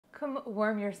Come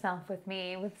warm yourself with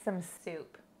me with some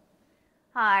soup.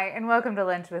 Hi, and welcome to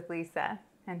Lunch with Lisa.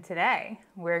 And today,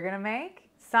 we're gonna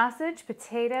make sausage,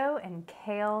 potato, and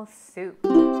kale soup.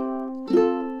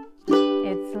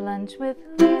 It's Lunch with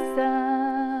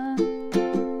Lisa.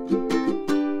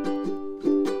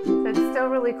 So it's still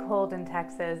really cold in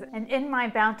Texas. And in my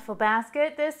bountiful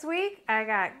basket this week, I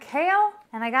got kale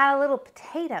and I got a little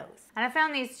potatoes. And I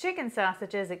found these chicken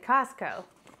sausages at Costco.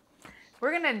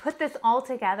 We're gonna put this all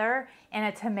together in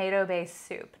a tomato-based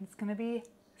soup. It's gonna be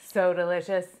so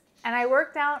delicious. And I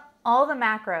worked out all the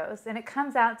macros and it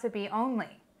comes out to be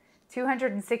only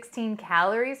 216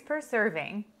 calories per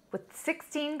serving with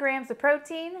 16 grams of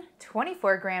protein,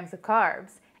 24 grams of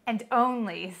carbs, and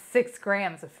only 6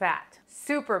 grams of fat.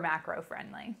 Super macro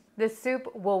friendly. This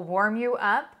soup will warm you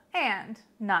up and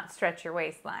not stretch your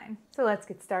waistline. So let's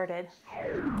get started.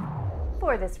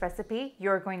 For this recipe,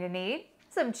 you're going to need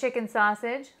some chicken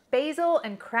sausage, basil,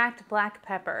 and cracked black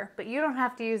pepper. But you don't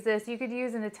have to use this. You could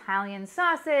use an Italian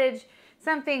sausage.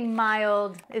 Something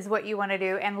mild is what you want to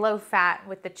do, and low fat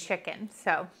with the chicken.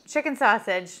 So chicken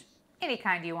sausage, any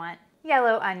kind you want.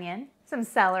 Yellow onion, some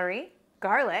celery,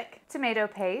 garlic, tomato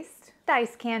paste,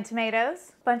 diced canned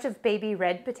tomatoes, bunch of baby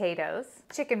red potatoes,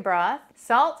 chicken broth,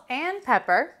 salt and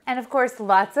pepper, and of course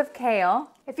lots of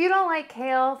kale. If you don't like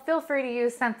kale, feel free to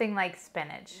use something like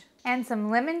spinach. And some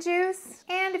lemon juice,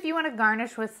 and if you want to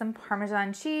garnish with some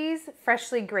Parmesan cheese,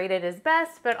 freshly grated is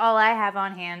best, but all I have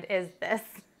on hand is this.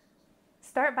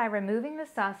 Start by removing the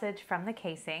sausage from the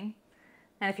casing,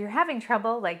 and if you're having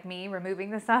trouble, like me,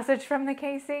 removing the sausage from the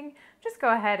casing, just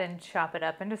go ahead and chop it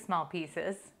up into small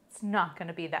pieces. It's not going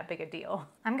to be that big a deal.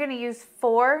 I'm going to use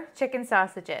 4 chicken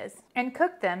sausages and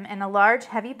cook them in a large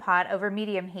heavy pot over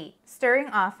medium heat, stirring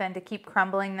often to keep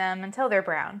crumbling them until they're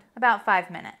browned, about 5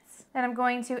 minutes. Then I'm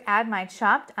going to add my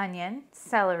chopped onion,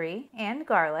 celery, and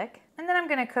garlic, and then I'm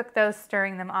going to cook those,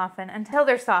 stirring them often until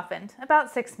they're softened, about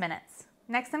 6 minutes.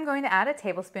 Next, I'm going to add a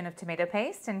tablespoon of tomato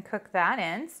paste and cook that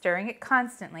in, stirring it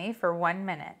constantly for 1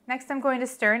 minute. Next, I'm going to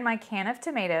stir in my can of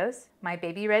tomatoes, my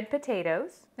baby red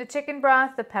potatoes, the chicken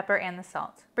broth, the pepper, and the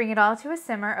salt. Bring it all to a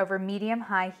simmer over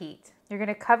medium-high heat. You're going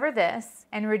to cover this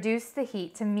and reduce the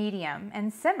heat to medium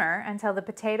and simmer until the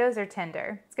potatoes are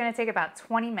tender. It's going to take about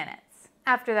 20 minutes.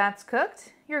 After that's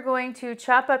cooked, you're going to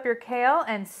chop up your kale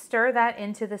and stir that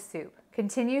into the soup.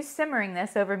 Continue simmering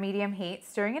this over medium heat,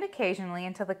 stirring it occasionally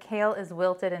until the kale is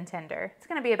wilted and tender. It's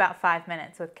going to be about 5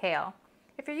 minutes with kale.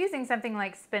 If you're using something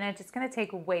like spinach, it's going to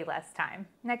take way less time.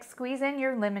 Next, squeeze in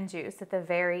your lemon juice at the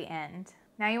very end.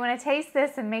 Now you want to taste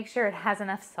this and make sure it has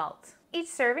enough salt. Each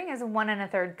serving is 1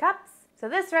 1/3 cups, so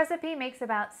this recipe makes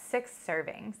about 6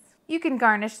 servings. You can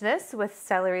garnish this with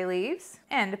celery leaves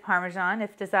and Parmesan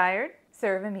if desired.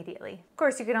 Serve immediately. Of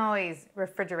course, you can always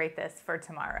refrigerate this for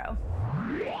tomorrow.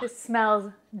 This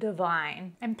smells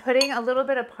divine. I'm putting a little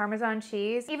bit of Parmesan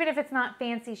cheese. Even if it's not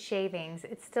fancy shavings,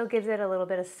 it still gives it a little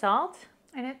bit of salt,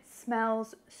 and it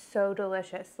smells so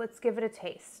delicious. Let's give it a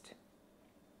taste.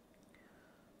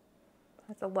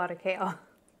 That's a lot of kale.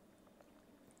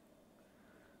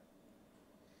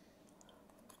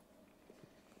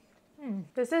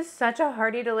 This is such a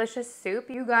hearty, delicious soup.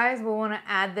 You guys will want to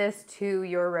add this to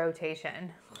your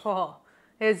rotation. Oh,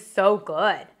 it is so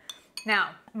good.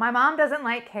 Now, my mom doesn't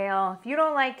like kale. If you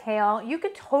don't like kale, you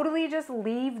could totally just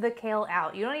leave the kale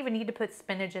out. You don't even need to put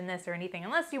spinach in this or anything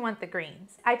unless you want the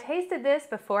greens. I tasted this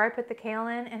before I put the kale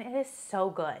in, and it is so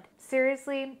good.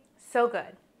 Seriously, so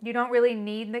good. You don't really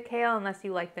need the kale unless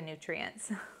you like the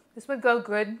nutrients. This would go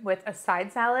good with a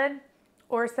side salad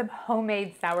or some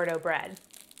homemade sourdough bread.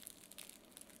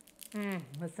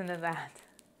 Listen to that.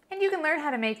 And you can learn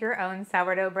how to make your own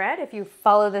sourdough bread if you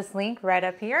follow this link right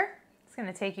up here. It's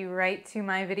going to take you right to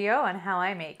my video on how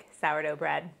I make sourdough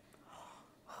bread.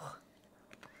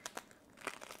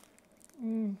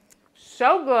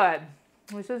 So good.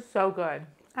 This is so good.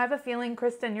 I have a feeling,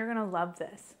 Kristen, you're going to love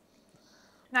this.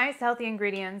 Nice, healthy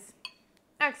ingredients.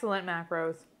 Excellent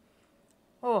macros.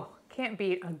 Oh, can't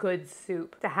beat a good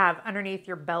soup to have underneath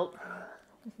your belt.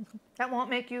 That won't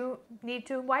make you need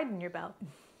to widen your belt.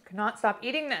 Cannot stop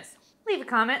eating this. Leave a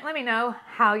comment. Let me know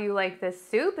how you like this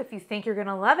soup. If you think you're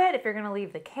gonna love it, if you're gonna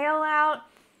leave the kale out,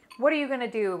 what are you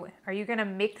gonna do? Are you gonna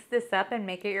mix this up and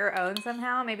make it your own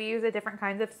somehow? Maybe use a different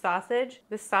kinds of sausage?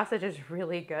 This sausage is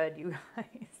really good, you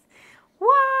guys.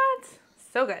 What?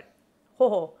 So good.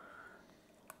 Oh.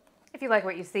 If you like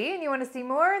what you see and you want to see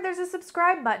more, there's a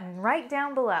subscribe button right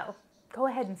down below. Go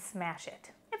ahead and smash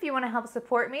it. If you want to help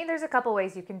support me, there's a couple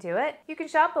ways you can do it. You can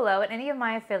shop below at any of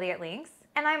my affiliate links,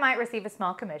 and I might receive a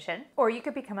small commission. Or you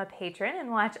could become a patron and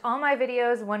watch all my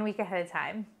videos 1 week ahead of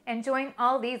time, and join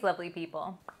all these lovely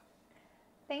people.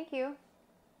 Thank you.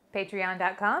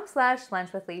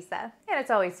 Patreon.com/lunchwithlisa. And it's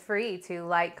always free to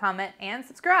like, comment, and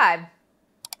subscribe.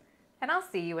 And I'll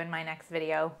see you in my next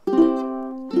video.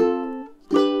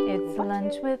 It's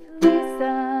Lunch with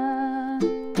Lisa.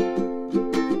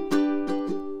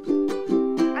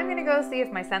 I'm gonna go see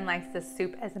if my son likes this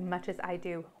soup as much as I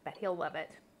do. I bet he'll love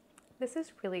it. This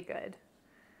is really good.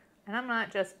 And I'm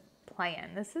not just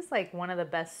playing. This is like one of the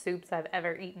best soups I've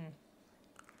ever eaten.